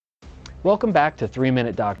Welcome back to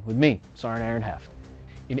 3-Minute Doctrine with me, Sergeant Aaron Heft.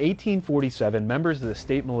 In 1847, members of the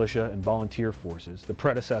state militia and volunteer forces, the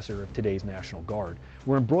predecessor of today's National Guard,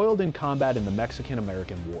 were embroiled in combat in the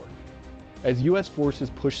Mexican-American War. As U.S.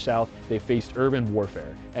 forces pushed south, they faced urban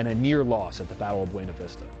warfare and a near loss at the Battle of Buena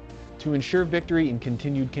Vista. To ensure victory in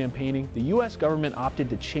continued campaigning, the U.S. government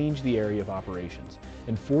opted to change the area of operations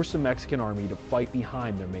and force the Mexican army to fight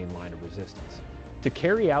behind their main line of resistance. To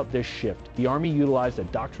carry out this shift, the Army utilized a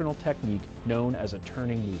doctrinal technique known as a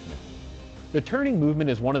turning movement. The turning movement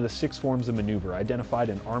is one of the 6 forms of maneuver identified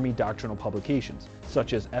in Army doctrinal publications,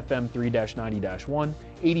 such as FM 3-90-1,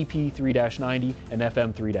 ADP 3-90, and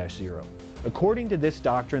FM 3-0. According to this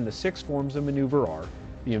doctrine, the 6 forms of maneuver are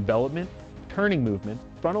the envelopment, turning movement,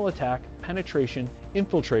 frontal attack, penetration,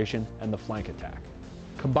 infiltration, and the flank attack.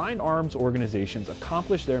 Combined arms organizations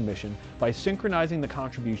accomplish their mission by synchronizing the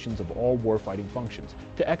contributions of all warfighting functions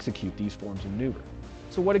to execute these forms of maneuver.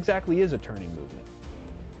 So what exactly is a turning movement?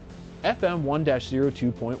 FM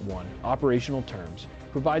 1-02.1, Operational Terms,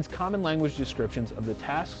 provides common language descriptions of the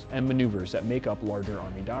tasks and maneuvers that make up larger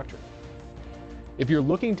Army doctrine. If you're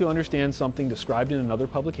looking to understand something described in another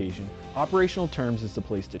publication, Operational Terms is the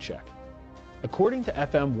place to check. According to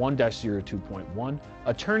FM 1-02.1,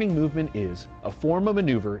 a turning movement is a form of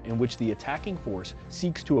maneuver in which the attacking force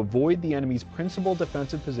seeks to avoid the enemy's principal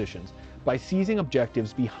defensive positions by seizing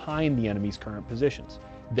objectives behind the enemy's current positions,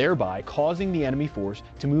 thereby causing the enemy force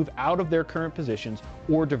to move out of their current positions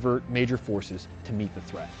or divert major forces to meet the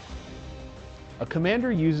threat. A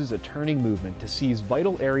commander uses a turning movement to seize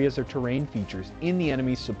vital areas or terrain features in the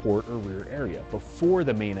enemy's support or rear area before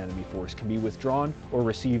the main enemy force can be withdrawn or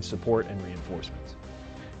receive support and reinforcements.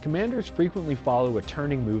 Commanders frequently follow a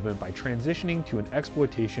turning movement by transitioning to an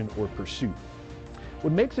exploitation or pursuit.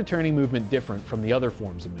 What makes a turning movement different from the other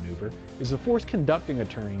forms of maneuver is the force conducting a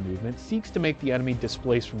turning movement seeks to make the enemy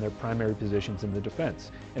displace from their primary positions in the defense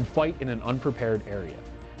and fight in an unprepared area,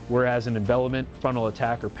 whereas an envelopment, frontal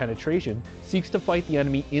attack, or penetration seeks to fight the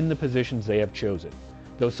enemy in the positions they have chosen,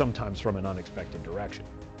 though sometimes from an unexpected direction.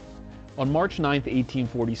 On March 9,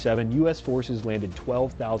 1847, U.S. forces landed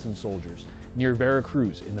 12,000 soldiers near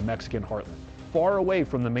Veracruz in the Mexican heartland, far away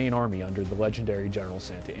from the main army under the legendary General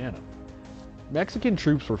Santa Anna. Mexican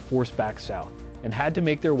troops were forced back south and had to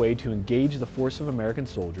make their way to engage the force of American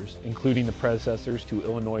soldiers, including the predecessors to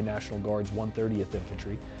Illinois National Guard's 130th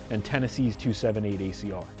Infantry and Tennessee's 278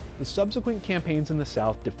 ACR. The subsequent campaigns in the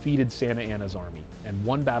South defeated Santa Anna's army, and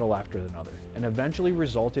one battle after another, and eventually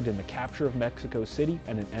resulted in the capture of Mexico City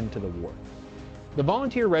and an end to the war. The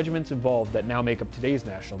volunteer regiments involved that now make up today's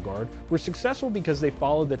National Guard were successful because they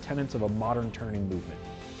followed the tenets of a modern turning movement.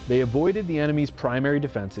 They avoided the enemy's primary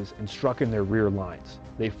defenses and struck in their rear lines.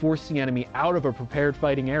 They forced the enemy out of a prepared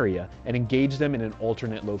fighting area and engaged them in an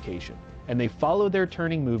alternate location. And they followed their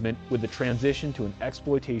turning movement with the transition to an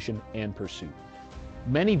exploitation and pursuit.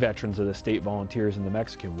 Many veterans of the state volunteers in the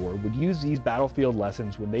Mexican War would use these battlefield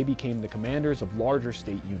lessons when they became the commanders of larger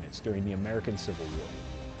state units during the American Civil War.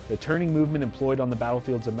 The turning movement employed on the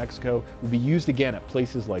battlefields of Mexico would be used again at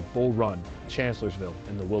places like Bull Run, Chancellorsville,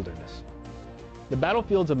 and the Wilderness. The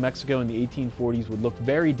battlefields of Mexico in the 1840s would look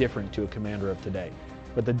very different to a commander of today,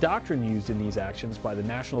 but the doctrine used in these actions by the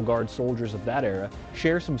National Guard soldiers of that era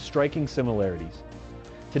share some striking similarities.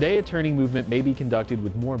 Today, a turning movement may be conducted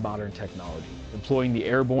with more modern technology, employing the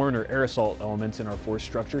airborne or air assault elements in our force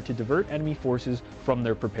structure to divert enemy forces from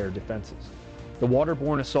their prepared defenses. The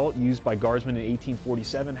waterborne assault used by Guardsmen in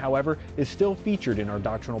 1847, however, is still featured in our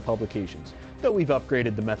doctrinal publications, though we've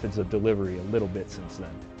upgraded the methods of delivery a little bit since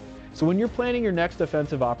then. So when you're planning your next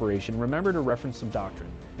offensive operation, remember to reference some doctrine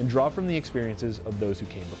and draw from the experiences of those who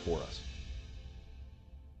came before us.